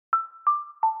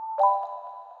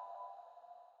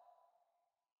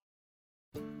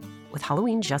With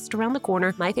Halloween just around the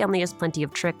corner, my family has plenty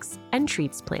of tricks and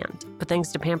treats planned. But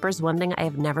thanks to Pampers, one thing I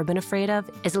have never been afraid of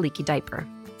is a leaky diaper.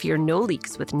 Fear no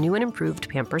leaks with new and improved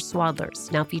Pampers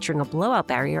Swaddlers, now featuring a blowout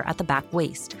barrier at the back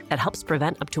waist that helps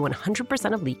prevent up to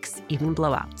 100% of leaks, even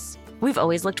blowouts. We've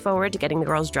always looked forward to getting the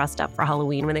girls dressed up for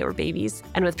Halloween when they were babies.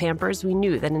 And with Pampers, we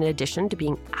knew that in addition to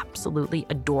being absolutely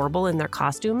adorable in their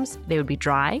costumes, they would be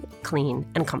dry, clean,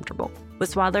 and comfortable.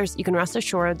 With Swaddlers, you can rest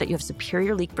assured that you have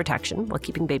superior leak protection while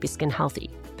keeping baby skin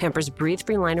healthy. Pampers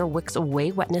Breathe-Free Liner wicks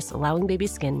away wetness, allowing baby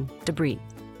skin to breathe,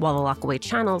 while the lock-away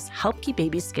channels help keep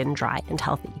baby skin dry and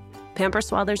healthy. Pampers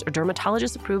Swaddlers are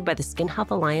dermatologist approved by the Skin Health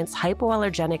Alliance,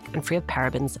 hypoallergenic, and free of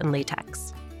parabens and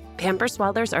latex. Pampers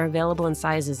Swaddlers are available in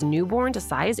sizes newborn to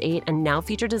size 8 and now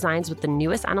feature designs with the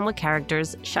newest animal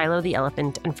characters, Shiloh the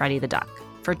elephant and Freddie the duck.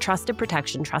 For trusted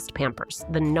protection, trust Pampers,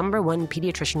 the #1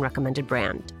 pediatrician recommended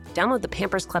brand. Download the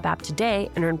Pampers Club app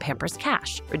today and earn Pampers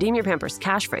Cash. Redeem your Pampers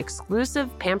Cash for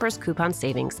exclusive Pampers coupon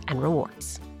savings and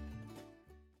rewards.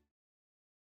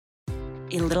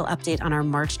 A little update on our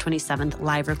March 27th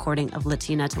live recording of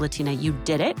Latina to Latina. You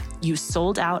did it. You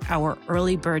sold out our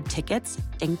early bird tickets.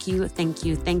 Thank you, thank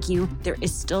you, thank you. There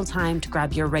is still time to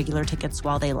grab your regular tickets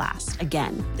while they last.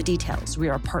 Again, the details. We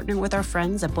are partnering with our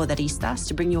friends at Poderistas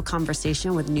to bring you a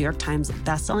conversation with New York Times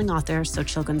bestselling author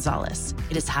Xochitl Gonzalez.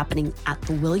 It is happening at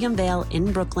the William Vale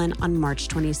in Brooklyn on March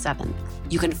 27th.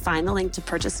 You can find the link to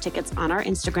purchase tickets on our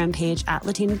Instagram page at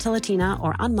Latina to Latina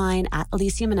or on mine at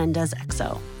Alicia Menendez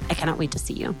XO. I cannot wait to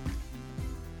see you.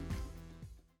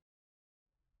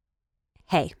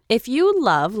 Hey, if you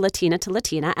love Latina to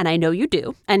Latina, and I know you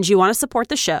do, and you want to support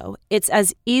the show, it's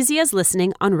as easy as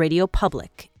listening on Radio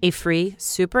Public, a free,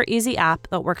 super easy app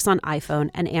that works on iPhone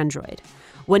and Android.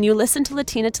 When you listen to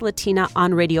Latina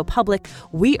on Radio Public,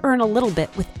 we earn a little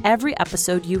bit with every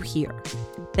episode you hear.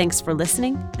 Thanks for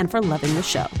listening and for loving the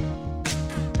show.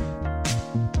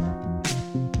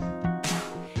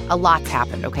 A lot's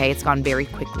happened, okay? It's gone very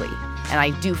quickly. And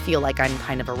I do feel like I'm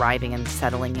kind of arriving and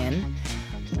settling in.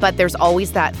 But there's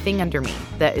always that thing under me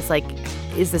that is like,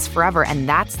 is this forever? And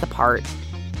that's the part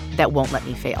that won't let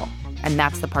me fail. And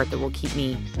that's the part that will keep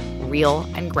me real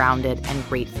and grounded and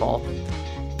grateful,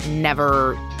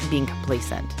 never being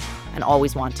complacent and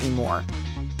always wanting more.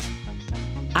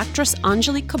 Actress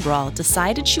Angelique Cabral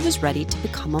decided she was ready to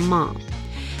become a mom,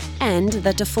 and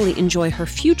that to fully enjoy her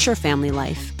future family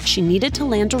life, she needed to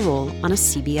land a role on a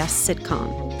CBS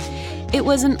sitcom. It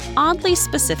was an oddly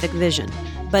specific vision,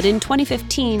 but in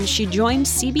 2015, she joined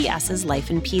CBS's Life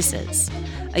in Pieces.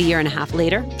 A year and a half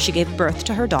later, she gave birth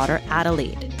to her daughter,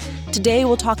 Adelaide. Today,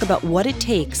 we'll talk about what it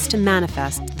takes to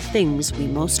manifest the things we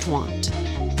most want.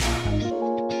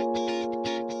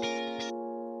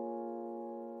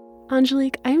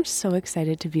 Angelique, I am so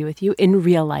excited to be with you in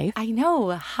real life. I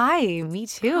know. Hi, me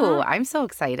too. I'm so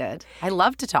excited. I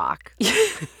love to talk.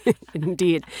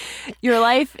 Indeed. Your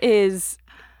life is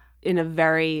in a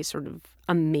very sort of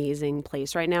amazing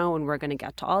place right now, and we're going to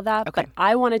get to all that. Okay. But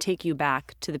I want to take you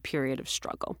back to the period of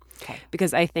struggle. Okay.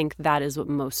 Because I think that is what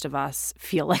most of us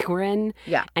feel like we're in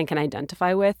and can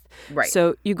identify with. Right.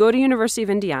 So you go to University of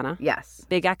Indiana. Yes.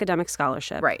 Big academic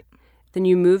scholarship. Right. Then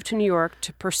you moved to New York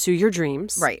to pursue your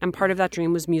dreams. Right. And part of that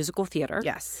dream was musical theater.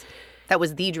 Yes. That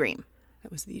was the dream.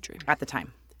 That was the dream. At the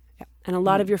time. Yeah. And a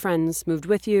lot of your friends moved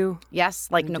with you. Yes,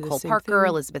 like Nicole Parker,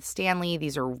 Elizabeth Stanley.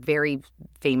 These are very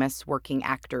famous working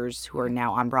actors who are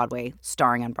now on Broadway,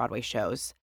 starring on Broadway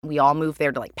shows. We all moved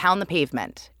there to like pound the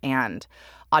pavement and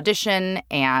audition,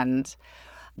 and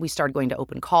we started going to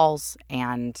open calls,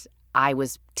 and I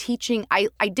was teaching. I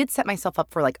did set myself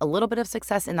up for like a little bit of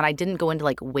success in that I didn't go into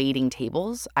like waiting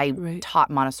tables. I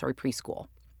taught Montessori preschool.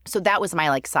 So that was my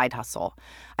like side hustle.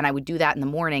 And I would do that in the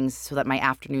mornings so that my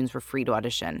afternoons were free to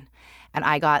audition. And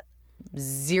I got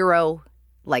zero,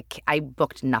 like I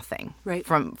booked nothing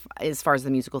from as far as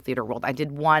the musical theater world. I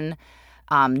did one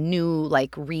new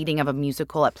like reading of a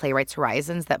musical at Playwrights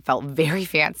Horizons that felt very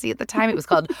fancy at the time. It was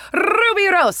called Ruby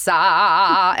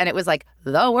Rosa, and it was like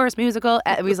the worst musical.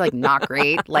 It was like not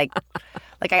great. Like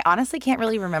I honestly can't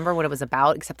really remember what it was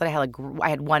about, except that I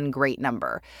had one great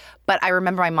number. But I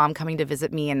remember my mom coming to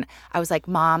visit me, and I was like,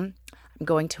 "Mom, I'm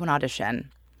going to an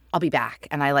audition. I'll be back."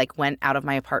 And I like went out of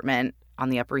my apartment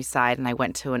on the Upper East Side, and I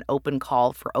went to an open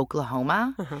call for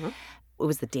Oklahoma. It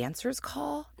was the Dancers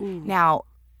Call. Now,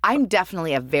 I'm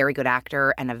definitely a very good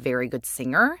actor and a very good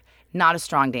singer. not a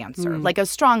strong dancer, like a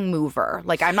strong mover.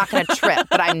 Like, I'm not going to trip,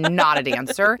 but I'm not a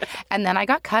dancer. And then I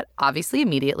got cut, obviously,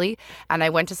 immediately. And I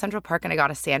went to Central Park and I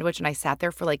got a sandwich and I sat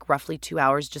there for like roughly 2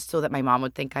 hours just so that my mom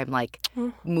would think I'm like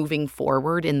moving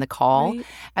forward in the call. Right.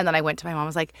 And then I went to my mom,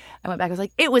 I went back, I was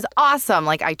like, it was awesome.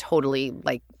 Like, I totally,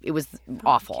 like, it was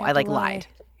awful. I like lied.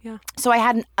 Yeah. So I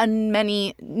had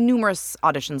numerous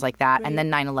auditions like that. Right. And then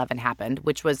 9/11 happened,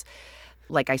 which was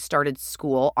like I started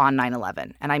school on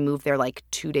 9/11 and I moved there like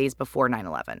 2 days before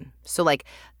 9/11. So like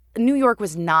New York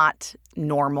was not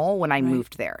normal when I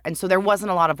moved there. And so there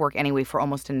wasn't a lot of work anyway for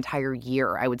almost an entire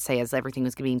year, I would say, as everything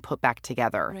was being put back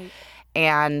together. Right.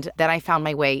 And then I found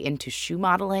my way into shoe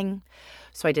modeling.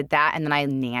 So I did that. And then I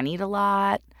nannied a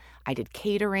lot. I did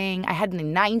catering. I had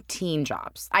 19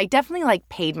 jobs. I definitely like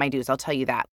paid my dues. I'll tell you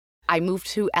that. I moved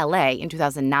to LA in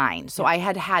 2009. So I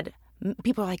had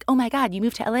people are like, oh my God, you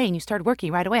moved to LA and you started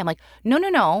working right away. I'm like,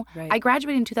 no. Right. I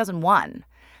graduated in 2001.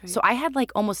 Right. So I had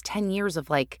like almost 10 years of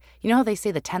like, you know how they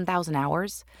say the 10,000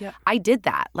 hours? Yeah. I did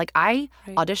that. Like I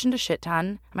auditioned a shit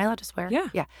ton. Am I allowed to swear? Yeah.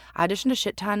 Yeah. I auditioned a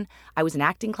shit ton. I was in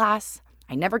acting class.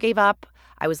 I never gave up.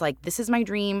 I was like, this is my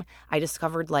dream. I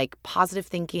discovered like positive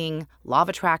thinking, law of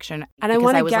attraction. And I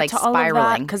want to get to all of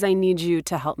that because I need you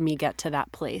to help me get to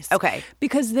that place. Okay.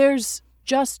 Because there's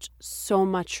just so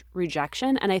much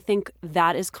rejection. And I think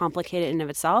that is complicated in and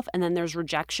of itself. And then there's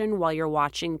rejection while you're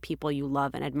watching people you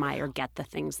love and admire get the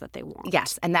things that they want.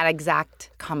 Yes. And that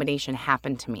exact combination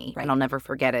happened to me. Right. And I'll never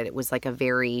forget it. It was like a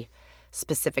very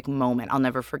specific moment. I'll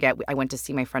never forget. I went to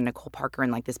see my friend Nicole Parker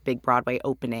in like this big Broadway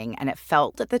opening. And it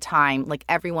felt at the time like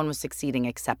everyone was succeeding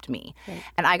except me. Right.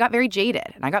 And I got very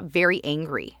jaded and I got very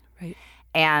angry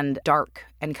and dark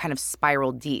and kind of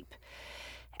spiraled deep.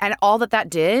 And all that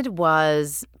did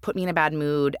was put me in a bad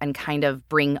mood and kind of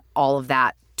bring all of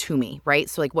that to me, right?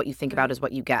 So like what you think about is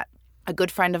what you get. A good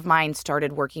friend of mine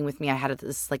started working with me. I had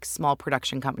this like small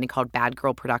production company called Bad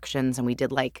Girl Productions. And we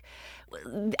did like,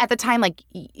 at the time, like,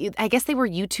 I guess they were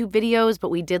YouTube videos, but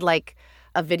we did like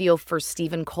a video for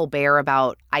Stephen Colbert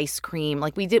about ice cream.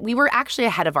 Like we were actually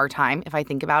ahead of our time, if I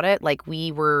think about it. Like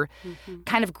we were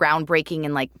kind of groundbreaking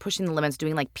and like pushing the limits,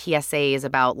 doing like PSAs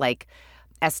about like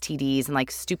STDs and like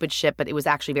stupid shit, but it was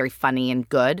actually very funny and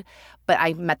good. But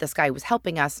I met this guy who was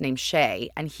helping us named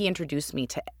Shay, and he introduced me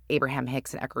to Abraham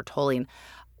Hicks and Eckhart Tolle, and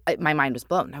my mind was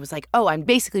blown. I was like, oh, I'm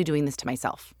basically doing this to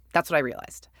myself. That's what I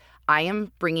realized. I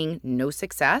am bringing no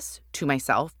success to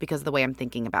myself because of the way I'm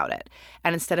thinking about it.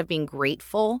 And instead of being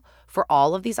grateful for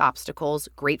all of these obstacles,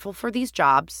 grateful for these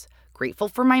jobs, grateful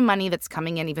for my money that's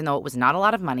coming in, even though it was not a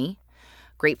lot of money,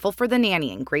 grateful for the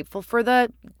nannying, grateful for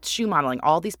the shoe modeling,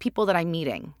 all these people that I'm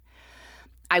meeting,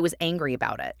 I was angry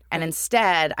about it. And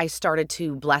instead, I started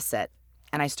to bless it.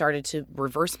 And I started to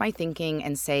reverse my thinking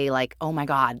and say like, oh my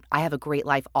God, I have a great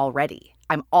life already.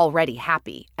 I'm already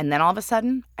happy. And then all of a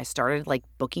sudden, I started like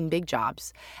booking big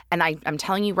jobs. And I'm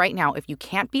telling you right now, if you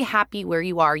can't be happy where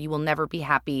you are, you will never be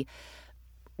happy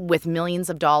with millions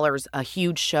of dollars, a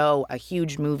huge show, a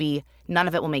huge movie. None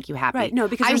of it will make you happy. Right. No,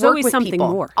 because there's always something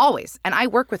more. Always. And I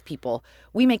work with people.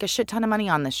 We make a shit ton of money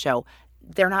on this show.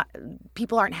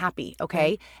 People aren't happy,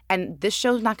 okay? And this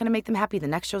show's not going to make them happy. The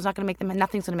next show's not going to make them,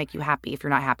 nothing's going to make you happy if you're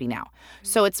not happy now.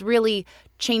 So it's really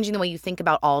changing the way you think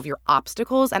about all of your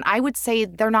obstacles. And I would say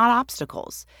they're not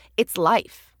obstacles. It's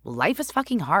life. Life is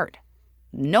fucking hard.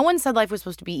 No one said life was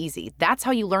supposed to be easy. That's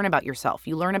how you learn about yourself.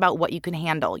 You learn about what you can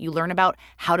handle. You learn about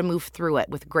how to move through it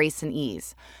with grace and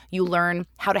ease. You learn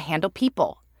how to handle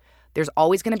people. There's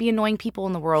always going to be annoying people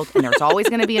in the world, and there's always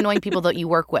going to be annoying people that you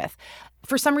work with.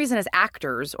 For some reason, as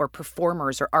actors or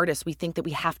performers or artists, we think that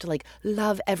we have to like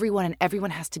love everyone and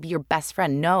everyone has to be your best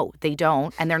friend. No, they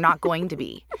don't, and they're not going to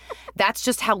be. That's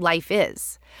just how life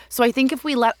is. So I think if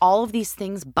we let all of these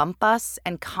things bump us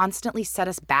and constantly set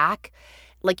us back,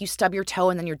 like you stub your toe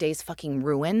and then your day's fucking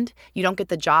ruined. You don't get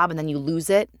the job and then you lose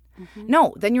it.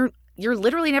 No, then you're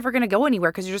literally never going to go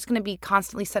anywhere because you're just going to be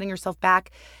constantly setting yourself back,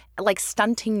 like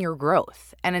stunting your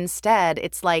growth. And instead,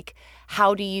 it's like,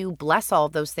 how do you bless all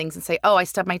of those things and say, oh, I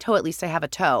stubbed my toe, at least I have a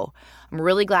toe. I'm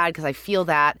really glad because I feel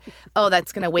that. Oh,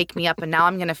 that's going to wake me up and now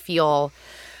I'm going to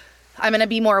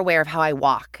be more aware of how I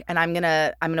walk, and I'm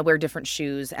gonna wear different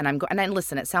shoes, and and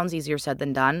listen, it sounds easier said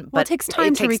than done, but it takes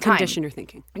time to recondition your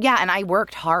thinking. Yeah, and I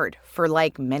worked hard for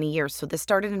like many years. So this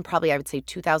started in probably, I would say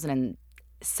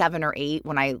 2007 or 8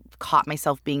 when I caught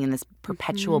myself being in this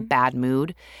perpetual bad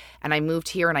mood, and I moved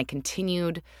here and I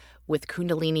continued with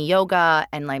Kundalini yoga,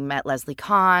 and I met Leslie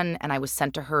Kahn, and I was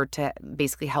sent to her to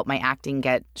basically help my acting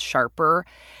get sharper,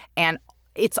 and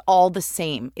it's all the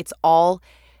same. It's all.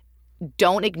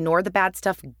 Don't ignore the bad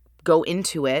stuff. Go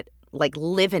into it. like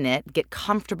live in it, get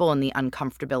comfortable in the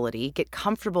uncomfortability, get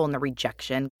comfortable in the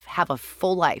rejection, have a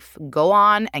full life, go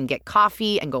on and get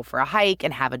coffee and go for a hike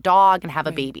and have a dog and have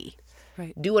a baby.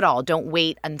 Right. Do it all. Don't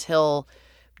wait until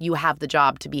you have the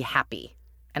job to be happy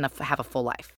and have a full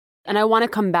life. And I want to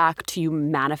come back to you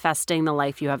manifesting the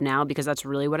life you have now, because that's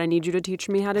really what I need you to teach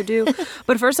me how to do.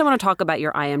 But first, I want to talk about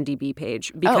your IMDb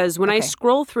page, because when I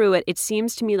scroll through it, it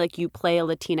seems to me like you play a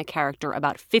Latina character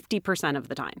about 50% of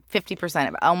the time.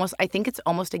 50%. Almost. I think it's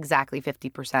almost exactly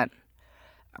 50%.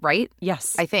 Right?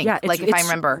 Yes. I think. Yeah, if I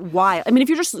remember. Why? I mean, if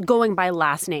you're just going by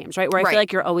last names, right? Where I Right. feel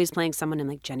like you're always playing someone in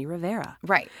like Jenny Rivera.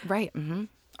 Right. Mm-hmm.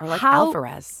 Or like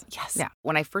Alvarez. Yes. Yeah.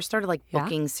 When I first started like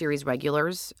booking series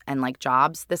regulars and like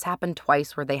jobs, this happened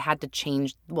twice where they had to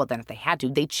change. Well, then if they had to,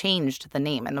 they changed the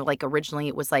name. And like originally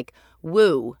it was like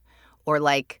Woo, or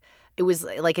like it was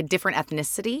like a different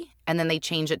ethnicity. And then they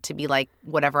changed it to be like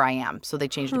whatever I am. So they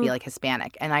changed it to be like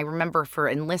Hispanic. And I remember for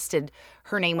enlisted,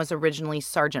 her name was originally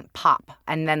Sergeant Pop.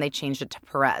 And then they changed it to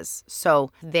Perez.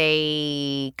 So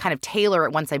they kind of tailor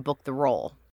it once I book the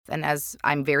role. And as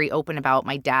I'm very open about,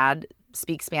 my dad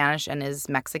speaks Spanish and is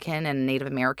Mexican and Native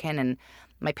American, and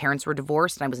my parents were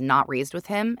divorced and I was not raised with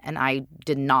him, and I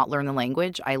did not learn the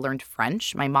language. I learned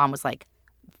French. My mom was like,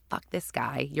 fuck this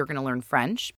guy, you're going to learn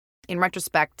French. In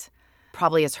retrospect,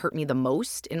 probably has hurt me the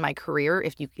most in my career,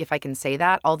 if I can say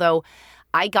that. Although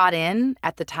I got in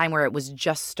at the time where it was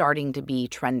just starting to be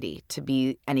trendy to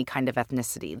be any kind of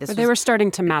ethnicity. But they were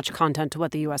starting to match content to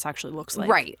what the U.S. actually looks like.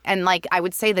 Right. And like I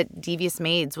would say that Devious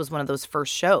Maids was one of those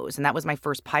first shows, and that was my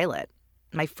first pilot.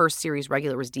 My first series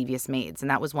regular was Devious Maids,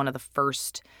 and that was one of the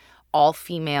first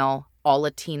all-female,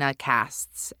 all-Latina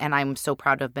casts, and I'm so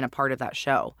proud to have been a part of that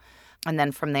show. And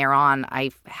then from there on,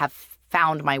 I have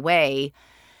found my way,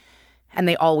 and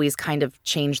they always kind of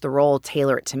change the role,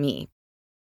 tailor it to me.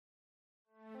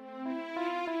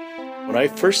 When I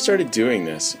first started doing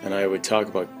this, and I would talk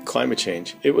about climate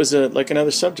change, it was like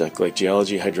another subject, like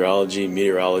geology, hydrology,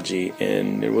 meteorology,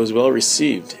 and it was well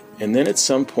received. And then at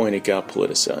some point, it got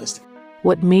politicized.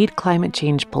 What made climate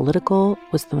change political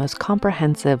was the most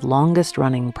comprehensive,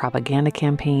 longest-running propaganda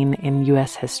campaign in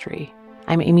U.S. history.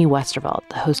 I'm Amy Westervelt,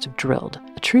 the host of Drilled,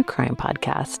 a true crime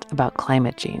podcast about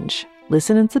climate change.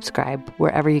 Listen and subscribe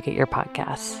wherever you get your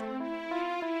podcasts.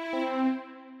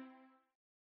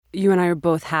 You and I are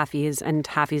both halfies, and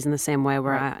halfies in the same way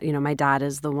where, my dad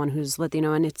is the one who's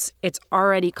Latino, and it's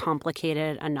already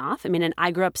complicated enough. I mean, and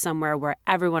I grew up somewhere where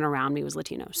everyone around me was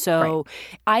Latino. So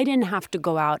I didn't have to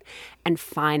go out and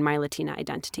find my Latina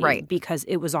identity because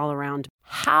it was all around.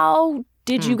 How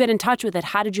did you get in touch with it?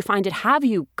 How did you find it? Have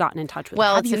you gotten in touch with it?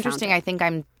 Well, it's interesting. I think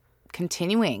I'm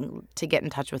continuing to get in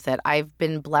touch with it. I've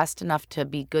been blessed enough to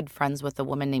be good friends with a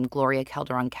woman named Gloria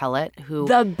Calderon-Kellett, who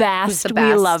the best.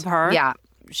 We love her. Yeah.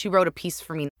 She wrote a piece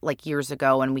for me like years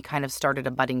ago, and we kind of started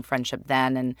a budding friendship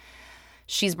then. And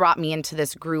she's brought me into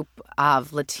this group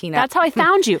of Latina. That's how I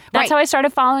found you. That's how I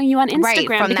started following you on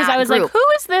Instagram, because I was like, who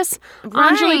is this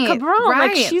Angelique Cabral?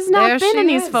 Like, she's not been in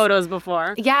these photos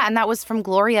before. Yeah, and that was from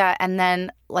Gloria. And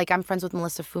then, like, I'm friends with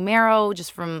Melissa Fumero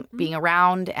just from being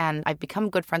around. And I've become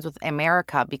good friends with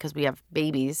America because we have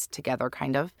babies together,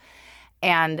 kind of.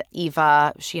 And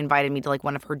Eva, she invited me to like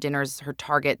one of her dinners, her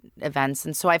Target events.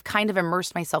 And so I've kind of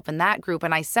immersed myself in that group.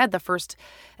 And I said the first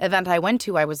event I went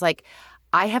to, I was like,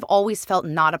 I have always felt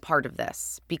not a part of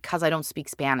this because I don't speak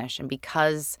Spanish and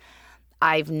because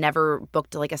I've never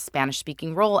booked like a Spanish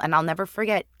speaking role. And I'll never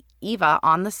forget Eva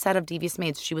on the set of Devious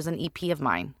Maids. She was an EP of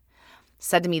mine.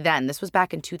 Said to me then, this was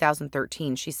back in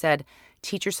 2013. She said,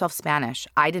 teach yourself Spanish.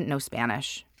 I didn't know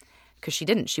Spanish. Because she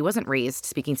didn't. She wasn't raised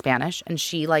speaking Spanish, and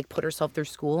she like put herself through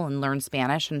school and learned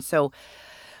Spanish. And so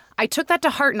I took that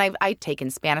to heart, and I've taken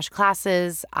Spanish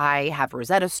classes. I have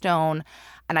Rosetta Stone,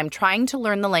 and I'm trying to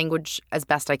learn the language as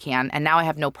best I can. And now I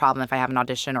have no problem if I have an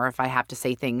audition or if I have to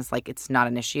say things, like it's not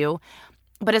an issue.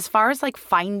 But as far as like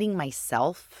finding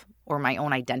myself or my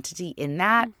own identity in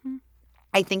that,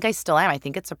 I think I still am. I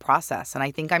think it's a process, and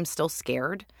I think I'm still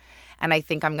scared, and I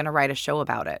think I'm going to write a show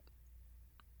about it.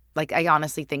 Like, I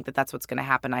honestly think that that's what's going to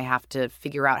happen. I have to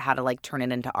figure out how to, like, turn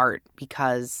it into art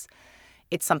because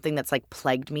it's something that's, like,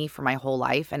 plagued me for my whole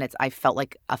life. And I felt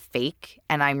like a fake,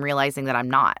 and I'm realizing that I'm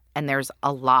not. And there's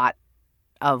a lot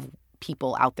of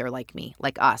people out there like me,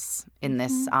 like us, in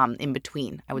this in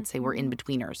between. I would say we're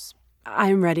in-betweeners.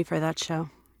 I'm ready for that show.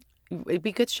 It'd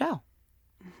be a good show.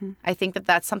 I think that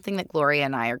that's something that Gloria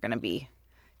and I are going to be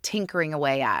tinkering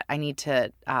away at. I need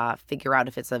to figure out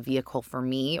if it's a vehicle for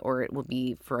me or it will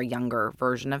be for a younger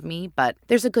version of me. But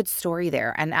there's a good story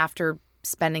there. And after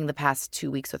spending the past 2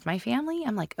 weeks with my family,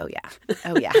 I'm like, oh,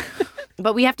 yeah.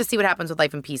 But we have to see what happens with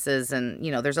Life in Pieces. And,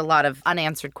 there's a lot of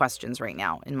unanswered questions right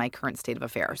now in my current state of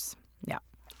affairs. Yeah.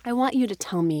 I want you to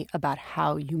tell me about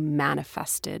how you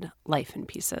manifested Life in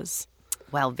Pieces.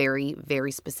 Well, very,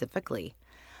 very specifically.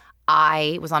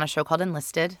 I was on a show called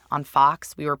Enlisted on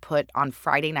Fox. We were put on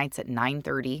Friday nights at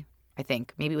 9:30, I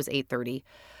think. Maybe it was 8:30.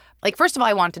 First of all,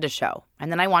 I wanted a show.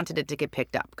 And then I wanted it to get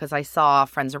picked up because I saw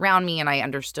friends around me and I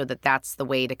understood that that's the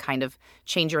way to kind of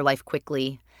change your life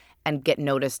quickly and get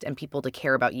noticed and people to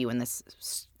care about you in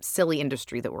this silly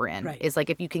industry that we're in. Right. Is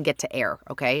if you can get to air,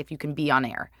 okay? If you can be on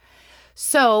air.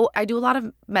 So I do a lot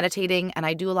of meditating and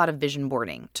I do a lot of vision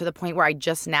boarding to the point where I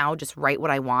just write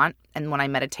what I want. And when I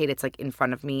meditate, it's in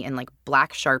front of me in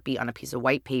black Sharpie on a piece of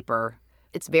white paper.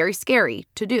 It's very scary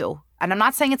to do. And I'm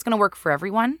not saying it's going to work for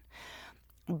everyone,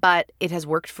 but it has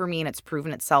worked for me and it's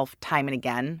proven itself time and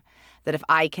again that if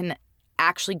I can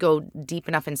actually go deep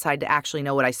enough inside to actually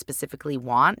know what I specifically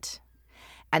want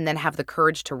and then have the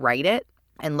courage to write it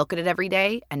and look at it every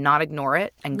day and not ignore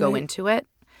it and go into it,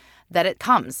 that it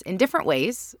comes in different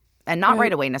ways and not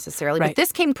right away necessarily. But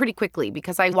this came pretty quickly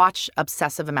because I watch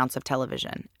obsessive amounts of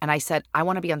television. And I said, I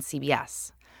want to be on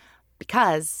CBS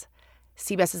because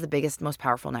CBS is the biggest, most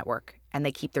powerful network and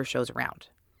they keep their shows around.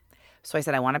 So I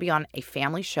said, I want to be on a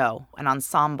family show, an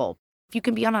ensemble. If you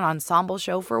can be on an ensemble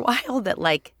show for a while that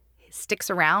sticks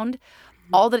around,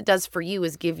 all that it does for you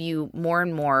is give you more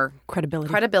and more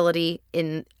credibility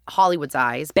in Hollywood's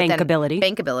eyes.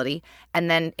 Bankability. And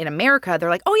then in America, they're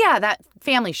like, oh yeah, that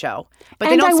family show. But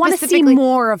and they don't I want to see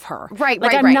more of her. Right.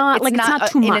 I'm not, it's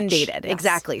not too inundated. Yes.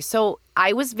 Exactly. So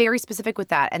I was very specific with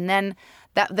that. And then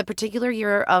the particular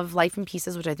year of Life in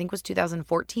Pieces, which I think was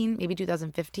 2014, maybe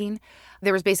 2015,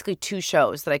 there was basically two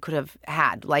shows that I could have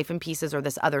had, Life in Pieces or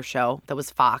this other show that was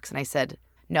Fox. And I said,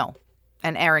 no.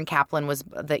 And Aaron Kaplan was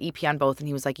the EP on both. And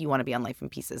he was like, you want to be on Life in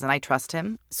Pieces. And I trust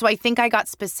him. So I think I got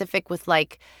specific with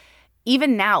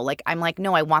even now, I'm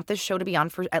no, I want this show to be on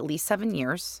for at least 7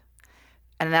 years.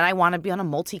 And then I want to be on a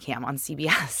multicam on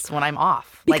CBS when I'm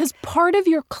off. Because part of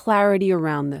your clarity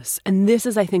around this, and this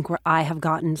is, I think, where I have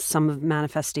gotten some of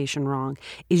manifestation wrong,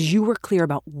 is you were clear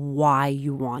about why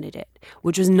you wanted it,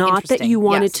 which was not that you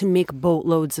wanted to make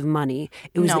boatloads of money.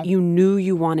 It was that you knew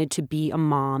you wanted to be a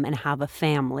mom and have a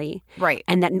family. Right.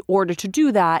 And that in order to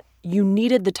do that, you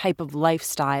needed the type of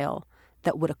lifestyle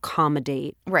that would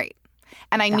accommodate. Right.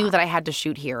 And I knew that I had to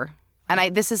shoot here.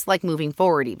 And this is moving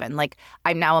forward even.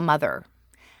 I'm now a mother.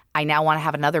 I now want to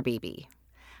have another baby.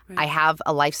 Right. I have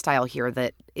a lifestyle here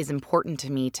that is important to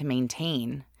me to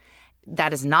maintain.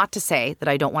 That is not to say that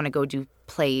I don't want to go do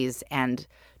plays and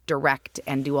direct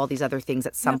and do all these other things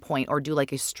at some point or do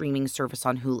a streaming service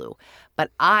on Hulu.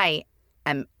 But I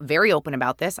am very open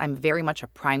about this. I'm very much a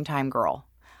primetime girl.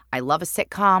 I love a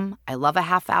sitcom. I love a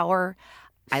half hour.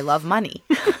 I love money.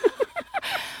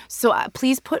 So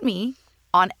please put me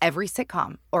on every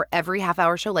sitcom or every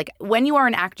half-hour show. When you are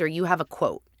an actor, you have a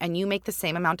quote, and you make the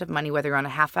same amount of money whether you're on a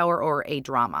half-hour or a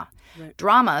drama. Right.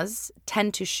 Dramas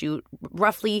tend to shoot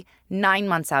roughly 9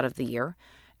 months out of the year,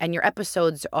 and your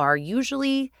episodes are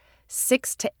usually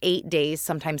 6 to 8 days,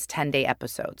 sometimes 10-day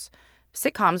episodes.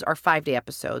 Sitcoms are 5-day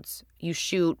episodes. You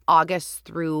shoot August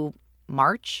through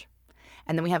March,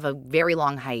 and then we have a very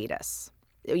long hiatus.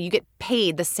 You get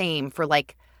paid the same for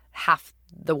half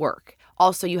the work.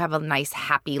 Also, you have a nice,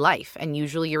 happy life. And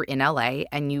usually you're in LA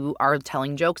and you are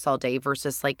telling jokes all day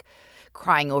versus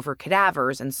crying over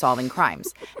cadavers and solving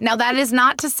crimes. Now, that is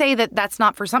not to say that that's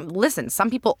not for some. Listen,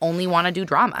 some people only want to do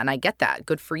drama, and I get that.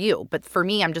 Good for you. But for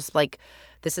me, I'm just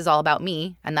this is all about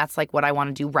me. And that's what I want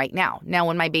to do right now. Now,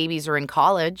 when my babies are in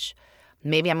college,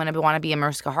 maybe I'm going to want to be a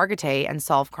Mariska Hargitay and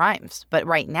solve crimes. But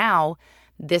right now,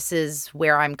 this is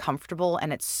where I'm comfortable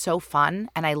and it's so fun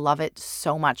and I love it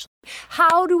so much.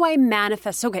 How do I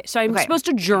manifest? Okay, so I'm supposed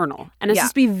to journal and it's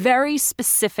supposed to be very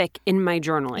specific in my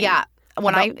journaling. Yeah.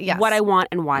 What I want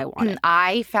and why I want it.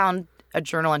 I found a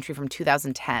journal entry from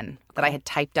 2010 that I had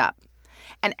typed up.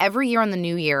 And every year on the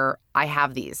new year, I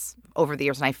have these over the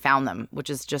years and I found them, which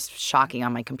is just shocking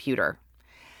on my computer.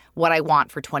 What I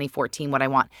want for 2014, what I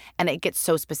want. And it gets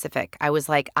so specific. I was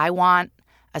I want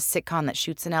a sitcom that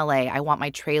shoots in LA. I want my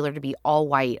trailer to be all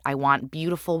white. I want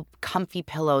beautiful, comfy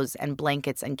pillows and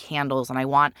blankets and candles. And I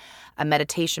want a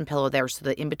meditation pillow there so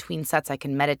that in between sets I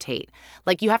can meditate.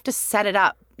 You have to set it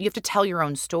up. You have to tell your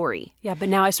own story. Yeah, but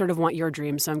now I sort of want your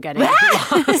dream, so I'm getting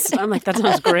lost. I'm that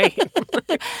sounds great.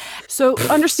 So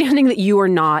understanding that you are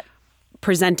not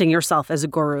presenting yourself as a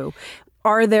guru,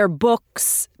 are there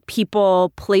books,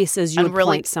 people, places you would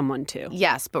point someone to?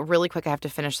 Yes, but really quick, I have to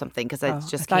finish something because it's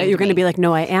just I thought you were going to be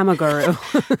no, I am a guru.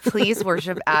 Please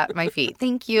worship at my feet.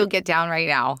 Thank you. Get down right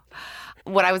now.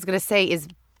 What I was going to say is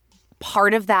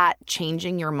part of that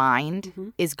changing your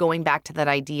mind is going back to that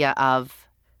idea of,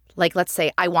 like, let's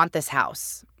say I want this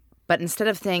house. But instead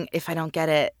of saying, if I don't get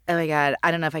it, oh my God,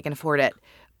 I don't know if I can afford it.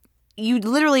 You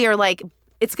literally are like,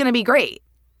 it's going to be great.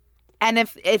 And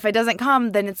if it doesn't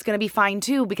come, then it's going to be fine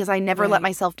too, because I never let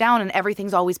myself down and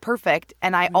everything's always perfect.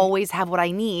 And I always have what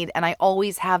I need and I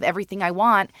always have everything I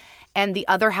want. And the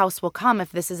other house will come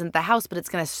if this isn't the house, but it's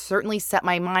going to certainly set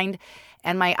my mind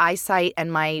and my eyesight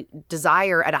and my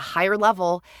desire at a higher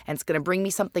level. And it's going to bring me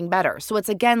something better. So it's,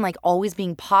 again, like always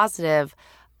being positive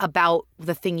about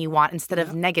the thing you want instead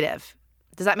of negative.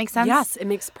 Does that make sense? Yes, it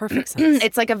makes perfect sense.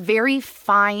 It's like a very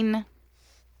fine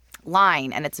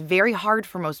line, and it's very hard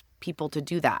for most people to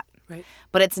do that. Right.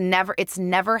 But it's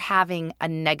never having a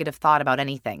negative thought about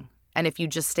anything. And if you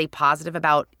just stay positive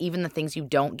about even the things you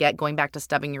don't get, going back to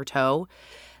stubbing your toe,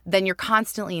 then you're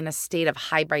constantly in a state of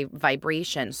high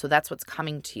vibration. So that's what's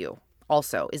coming to you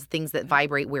also, is things that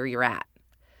vibrate where you're at.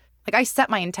 Like, I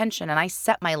set my intention and I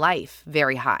set my life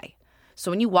very high. So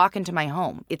when you walk into my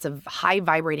home, it's a high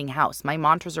vibrating house. My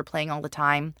mantras are playing all the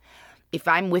time. If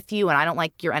I'm with you and I don't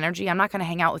like your energy, I'm not going to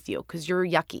hang out with you because you're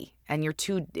yucky and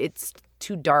it's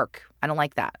too dark. I don't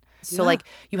like that. So like,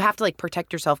 you have to like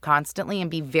protect yourself constantly and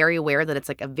be very aware that it's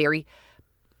like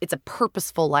it's a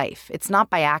purposeful life. It's not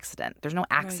by accident. There's no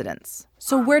accidents. Right.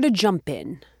 So where to jump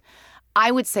in?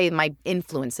 I would say my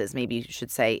influences, maybe you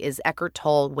should say, is Eckhart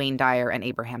Tolle, Wayne Dyer, and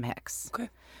Abraham Hicks. Okay.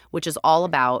 Which is all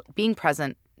about being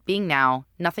present, being now.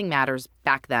 Nothing matters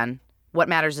back then. What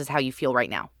matters is how you feel right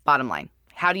now. Bottom line.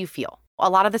 How do you feel? A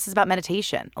lot of this is about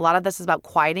meditation. A lot of this is about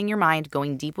quieting your mind,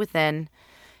 going deep within,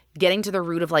 getting to the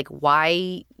root of like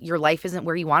why your life isn't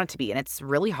where you want it to be. And it's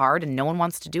really hard and no one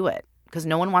wants to do it because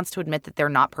no one wants to admit that they're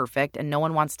not perfect and no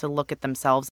one wants to look at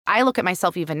themselves. I look at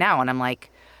myself even now and I'm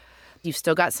like, you've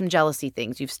still got some jealousy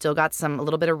things. You've still got a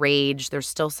little bit of rage. There's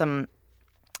still some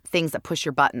things that push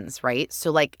your buttons, right? So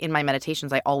like in my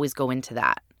meditations, I always go into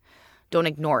that. Don't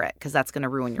ignore it because that's going to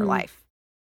ruin your life.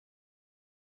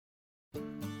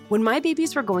 When my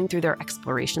babies were going through their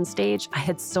exploration stage, I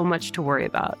had so much to worry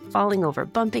about. Falling over,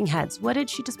 bumping heads. What did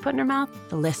she just put in her mouth?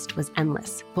 The list was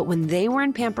endless. But when they were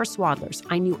in Pampers Swaddlers,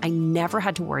 I knew I never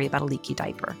had to worry about a leaky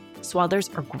diaper.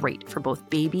 Swaddlers are great for both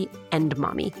baby and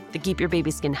mommy. They keep your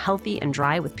baby's skin healthy and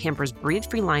dry with Pampers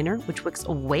Breathe-Free Liner, which wicks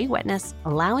away wetness,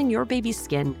 allowing your baby's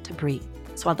skin to breathe.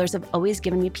 Swaddlers have always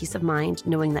given me peace of mind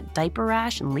knowing that diaper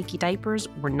rash and leaky diapers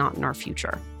were not in our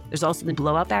future. There's also the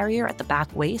blowout barrier at the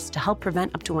back waist to help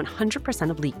prevent up to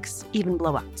 100% of leaks, even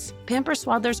blowouts. Pampers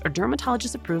Swaddlers are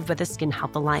dermatologist approved by the Skin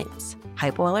Health Alliance,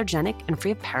 hypoallergenic and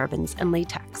free of parabens and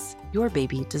latex. Your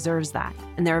baby deserves that.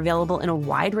 And they're available in a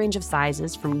wide range of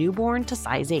sizes from newborn to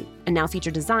size 8, and now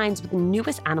feature designs with the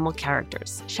newest animal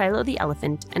characters, Shiloh the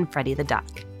elephant and Freddie the duck.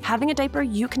 Having a diaper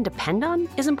you can depend on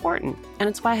is important, and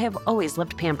it's why I have always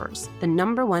loved Pampers, the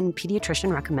 #1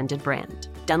 pediatrician recommended brand.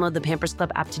 Download the Pampers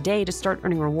Club app today to start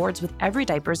earning rewards with every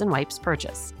diapers and wipes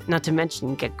purchase. Not to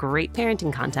mention, get great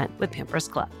parenting content with Pampers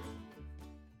Club.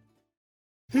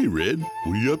 Hey, Red,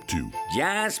 what are you up to?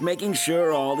 Just making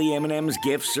sure all the M&M's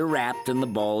gifts are wrapped and the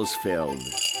ball's filled.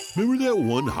 Remember that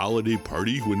one holiday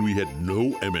party when we had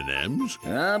no M&Ms?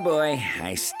 Oh boy,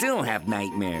 I still have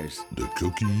nightmares. The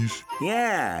cookies?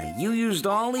 Yeah, you used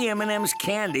all the M&M's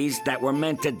candies that were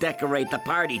meant to decorate the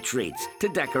party treats, to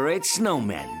decorate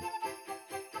snowmen.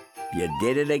 You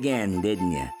did it again,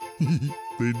 didn't you?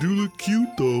 They do look cute,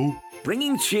 though.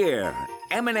 Bringing cheer,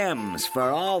 M&M's for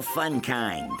all fun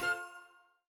kind.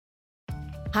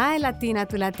 Hi, Latina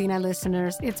to Latina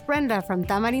listeners. It's Brenda from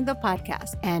Tamarindo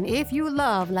Podcast. And if you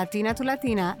love Latina to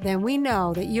Latina, then we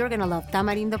know that you're going to love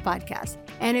Tamarindo Podcast.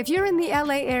 And if you're in the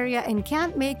LA area and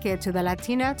can't make it to the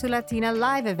Latina to Latina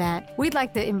live event, we'd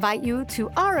like to invite you to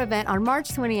our event on March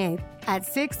 28th. At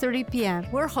 6:30 p.m.,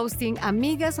 we're hosting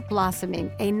Amigas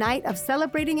Blossoming, a night of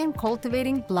celebrating and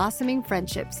cultivating blossoming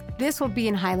friendships. This will be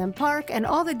in Highland Park, and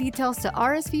all the details to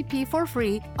RSVP for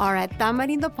free are at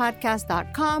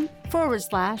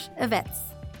tamarindopodcast.com/events.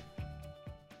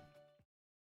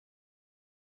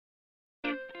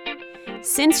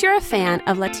 Since you're a fan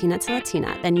of Latina to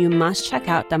Latina, then you must check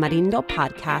out Tamarindo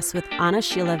Podcast with Ana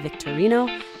Sheila Victorino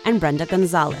and Brenda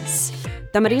Gonzalez.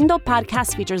 Tamarindo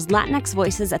Podcast features Latinx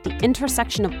voices at the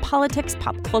intersection of politics,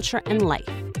 pop culture, and life.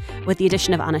 With the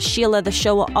addition of Ana Sheila, the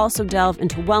show will also delve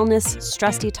into wellness,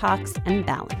 stress detox, and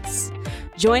balance.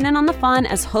 Join in on the fun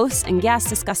as hosts and guests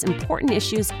discuss important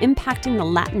issues impacting the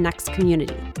Latinx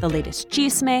community, the latest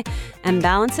chisme, and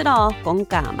balance it all con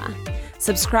calma.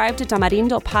 Subscribe to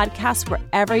Tamarindo Podcast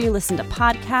wherever you listen to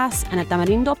podcasts and at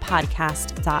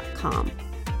tamarindopodcast.com.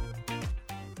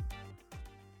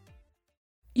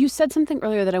 You said something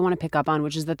earlier that I want to pick up on,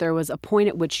 which is that there was a point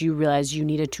at which you realized you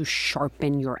needed to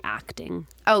sharpen your acting.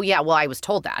 Oh, yeah. Well, I was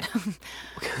told that.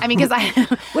 I mean, because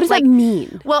What does that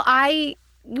mean? Well, I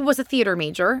was a theater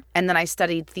major, and then I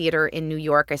studied theater in New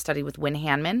York. I studied with Wynn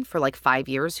Hanman for like 5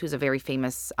 years, who's a very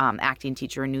famous acting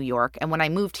teacher in New York. And when I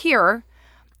moved here,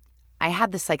 I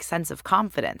had this like sense of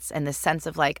confidence and this sense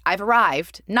of like, I've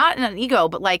arrived, not in an ego,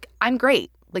 but like, I'm great.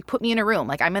 Like, put me in a room.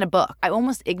 Like, I'm in a book.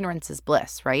 Ignorance is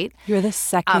bliss, right? You're the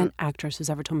second actress who's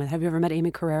ever told me that. Have you ever met Amy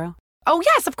Carrero? Oh,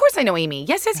 yes. Of course I know Amy.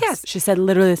 Yes. She said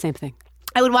literally the same thing.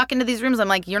 I would walk into these rooms. I'm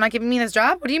like, you're not giving me this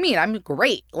job? What do you mean? I'm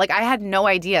great. Like, I had no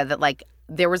idea that, like,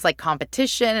 there was, like,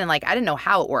 competition. And, like, I didn't know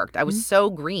how it worked. I was so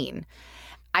green.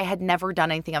 I had never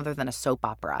done anything other than a soap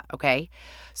opera, okay?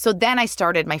 So then I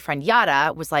started, my friend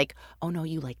Yada was like, oh, no,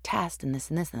 you like test and this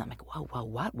and this. And I'm like, whoa,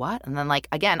 what? And then like,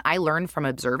 again, I learned from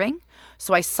observing.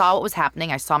 So I saw what was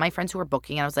happening. I saw my friends who were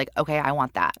booking and I was like, okay, I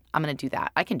want that. I'm going to do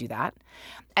that. I can do that.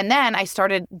 And then I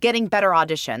started getting better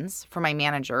auditions for my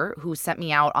manager who sent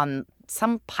me out on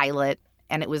some pilot.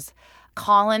 And it was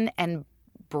Colin and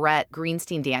Brett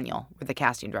Greenstein Daniel were the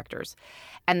casting directors.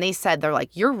 And they said, they're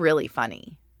like, you're really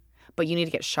funny, but you need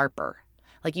to get sharper.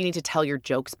 Like, you need to tell your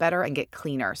jokes better and get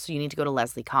cleaner. So you need to go to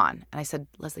Leslie Kahn. And I said,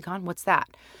 Leslie Kahn, what's that?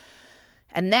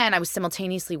 And then I was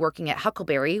simultaneously working at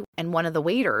Huckleberry, and one of the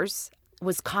waiters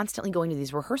was constantly going to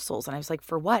these rehearsals. And I was like,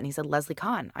 for what? And he said, Leslie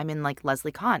Kahn. I'm in like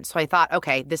Leslie Kahn. So I thought,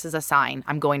 okay, this is a sign.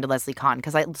 I'm going to Leslie Kahn,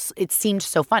 because it seemed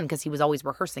so fun because he was always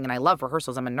rehearsing, and I love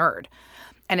rehearsals. I'm a nerd.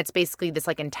 And it's basically this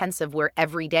like intensive where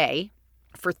every day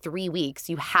for 3 weeks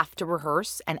you have to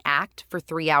rehearse and act for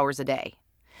 3 hours a day.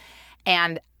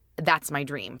 And that's my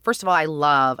dream. First of all, I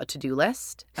love a to-do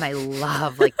list, and I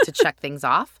love like to check things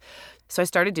off. So I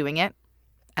started doing it,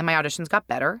 and my auditions got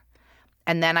better.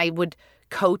 And then I would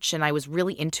coach, and I was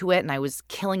really into it, and I was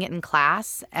killing it in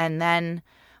class. And then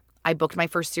I booked my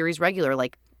first series regular,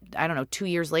 like, I don't know, 2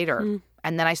 years later.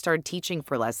 And then I started teaching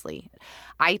for Leslie.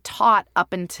 I taught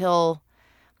up until,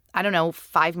 I don't know,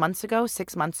 6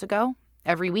 months ago,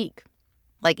 every week,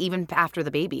 like even after the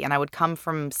baby. And I would come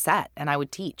from set and I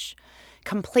would teach.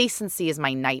 Complacency is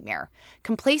my nightmare.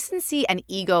 Complacency and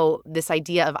ego, this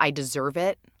idea of I deserve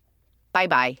it,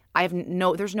 bye-bye.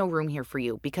 There's no room here for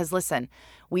you, because listen,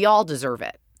 we all deserve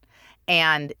it.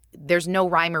 And there's no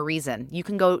rhyme or reason. You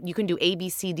can do A, B,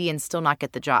 C, D and still not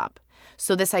get the job.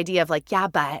 So this idea of like, yeah,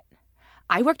 but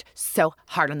I worked so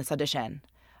hard on this audition.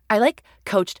 I like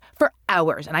coached for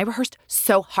hours and I rehearsed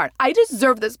so hard. I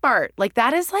deserve this part. Like,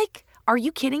 that is like, are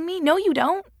you kidding me? No, you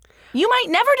don't. You might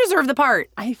never deserve the part.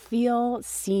 I feel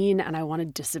seen and I want to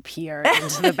disappear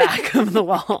into the back of the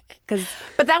wall.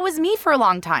 But that was me for a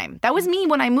long time. That was me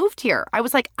when I moved here. I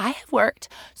was like, I have worked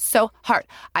so hard.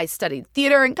 I studied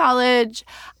theater in college.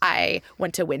 I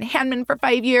went to Wynn Hanman for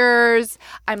 5 years.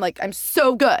 I'm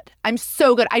so good.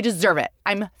 I deserve it.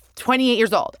 I'm 28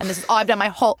 years old and this is all I've done my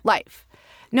whole life.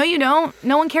 No, you don't.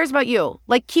 No one cares about you.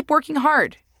 Like, keep working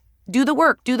hard. Do the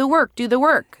work.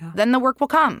 Yeah. Then the work will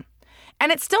come.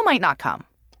 And it still might not come.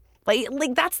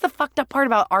 Like that's the fucked up part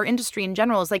about our industry in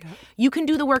general is like, you can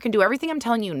do the work and do everything I'm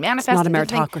telling you and manifest. It's not a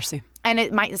meritocracy. And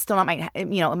it might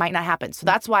not happen. So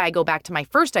that's why I go back to my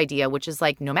first idea, which is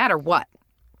like, no matter what,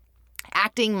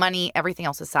 acting, money, everything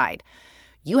else aside,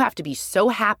 you have to be so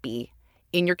happy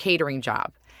in your catering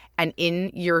job and in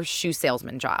your shoe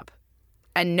salesman job.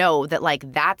 And know that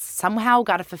like that's somehow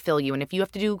got to fulfill you. And if you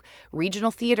have to do regional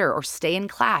theater or stay in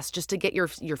class just to get your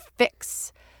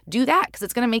fix, do that, because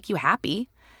it's going to make you happy.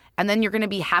 And then you're going to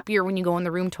be happier when you go in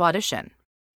the room to audition.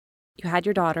 You had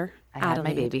your daughter, Adelaide. I had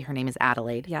my baby. Her name is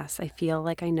Adelaide. Yes, I feel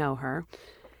like I know her.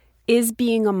 Is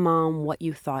being a mom what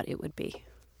you thought it would be?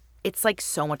 It's like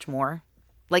so much more.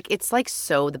 Like, it's like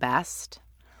so the best.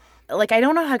 Like, I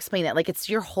don't know how to explain it. Like, it's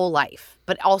your whole life.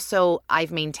 But also,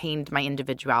 I've maintained my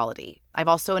individuality. I've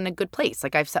also in a good place.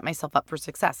 Like, I've set myself up for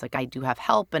success. Like, I do have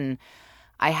help, and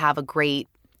I have a great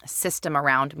system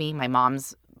around me. My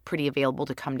mom's pretty available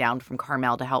to come down from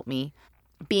Carmel to help me.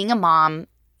 Being a mom,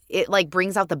 it like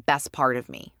brings out the best part of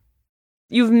me.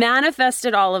 You've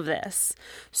manifested all of this.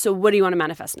 So what do you want to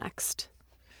manifest next?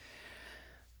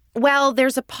 Well,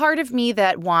 there's a part of me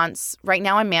that wants, right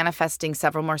now I'm manifesting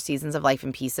several more seasons of Life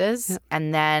in Pieces,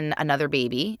 and then another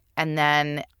baby. And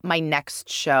then my next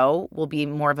show will be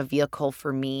more of a vehicle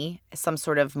for me, some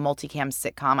sort of multicam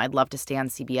sitcom. I'd love to stay on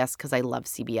CBS because I love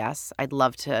CBS. I'd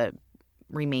love to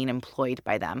remain employed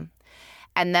by them.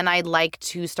 And then I'd like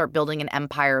to start building an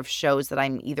empire of shows that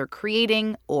I'm either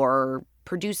creating or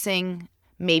producing,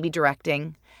 maybe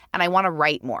directing. And I want to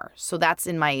write more. So that's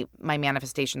in my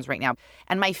manifestations right now.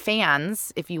 And my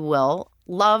fans, if you will,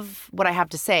 love what I have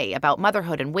to say about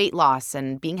motherhood and weight loss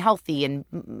and being healthy and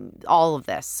all of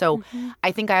this. So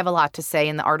I think I have a lot to say,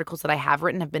 and the articles that I have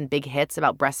written have been big hits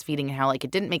about breastfeeding and how like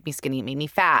it didn't make me skinny, it made me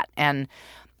fat. And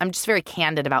I'm just very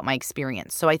candid about my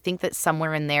experience. So I think that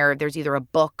somewhere in there's either a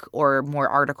book or more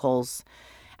articles.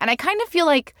 And I kind of feel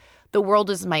like the world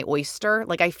is my oyster.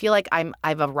 Like I feel like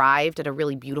I've arrived at a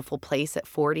really beautiful place at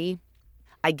 40.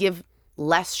 I give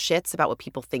less shits about what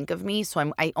people think of me.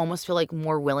 So I almost feel like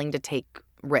more willing to take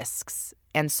risks.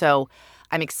 And so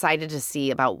I'm excited to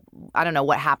see about, I don't know,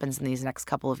 what happens in these next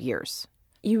couple of years.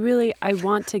 I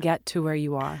want to get to where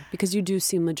you are because you do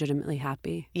seem legitimately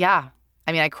happy. Yeah.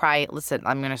 I mean, I cry. Listen,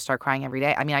 I'm going to start crying every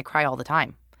day. I mean, I cry all the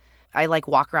time. I like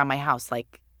walk around my house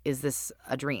like, is this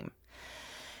a dream?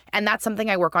 And that's something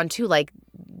I work on too. Like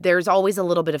there's always a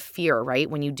little bit of fear, right?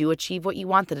 When you do achieve what you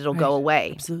want, that it'll go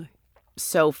away. Absolutely.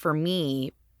 So for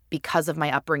me, because of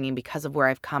my upbringing, because of where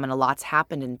I've come, and a lot's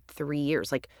happened in 3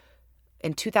 years. Like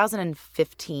in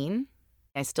 2015,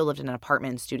 I still lived in an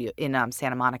apartment in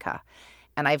Santa Monica.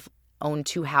 And I've owned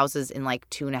 2 houses in like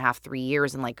 2.5, 3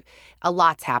 years. And like a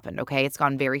lot's happened, okay? It's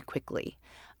gone very quickly.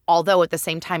 Although at the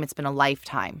same time, it's been a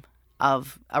lifetime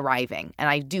of arriving. And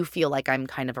I do feel like I'm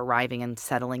kind of arriving and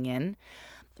settling in.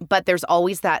 But there's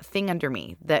always that thing under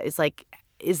me that is like,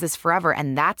 is this forever?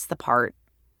 And that's the part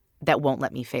that won't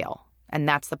let me fail. And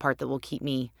that's the part that will keep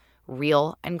me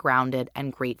real and grounded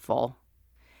and grateful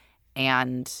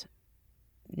and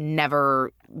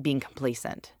never being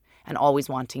complacent and always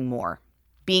wanting more.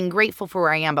 Being grateful for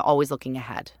where I am, but always looking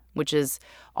ahead, which is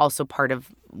also part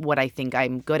of what I think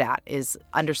I'm good at, is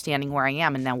understanding where I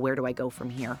am and now where do I go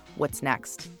from here? What's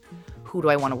next? Who do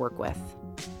I want to work with?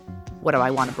 What do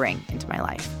I want to bring into my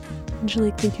life?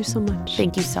 Angelique, thank you so much.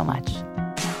 Thank you so much.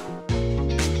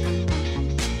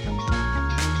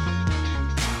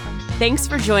 Thanks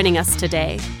for joining us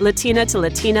today. Latina to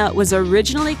Latina was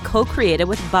originally co-created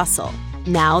with Bustle.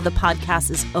 Now the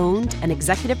podcast is owned and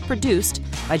executive produced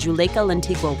by Juleka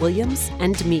Lantigua Williams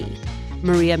and me.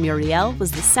 Maria Muriel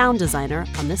was the sound designer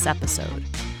on this episode.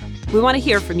 We want to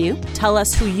hear from you. Tell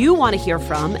us who you want to hear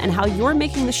from and how you're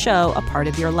making the show a part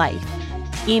of your life.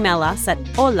 Email us at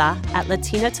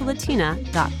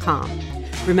hola@latinatolatina.com.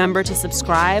 Remember to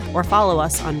subscribe or follow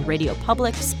us on Radio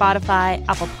Public, Spotify,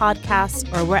 Apple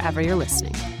Podcasts, or wherever you're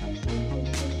listening.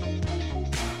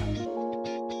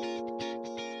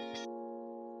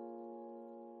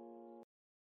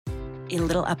 A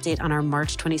little update on our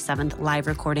March 27th live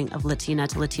recording of Latina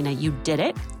to Latina. You did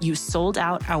it. You sold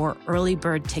out our early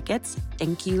bird tickets.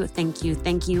 Thank you, thank you,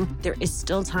 thank you. There is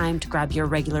still time to grab your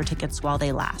regular tickets while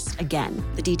they last. Again,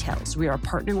 the details. We are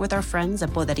partnering with our friends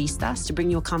at Poderistas to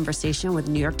bring you a conversation with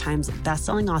New York Times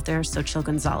bestselling author Xochitl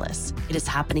Gonzalez. It is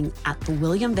happening at the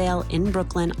William Vale in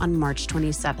Brooklyn on March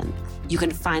 27th. You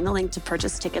can find the link to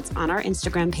purchase tickets on our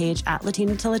Instagram page at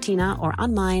Latina to Latina or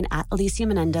on mine at Alicia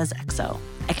Menendez XO.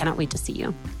 I cannot wait to see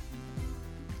you.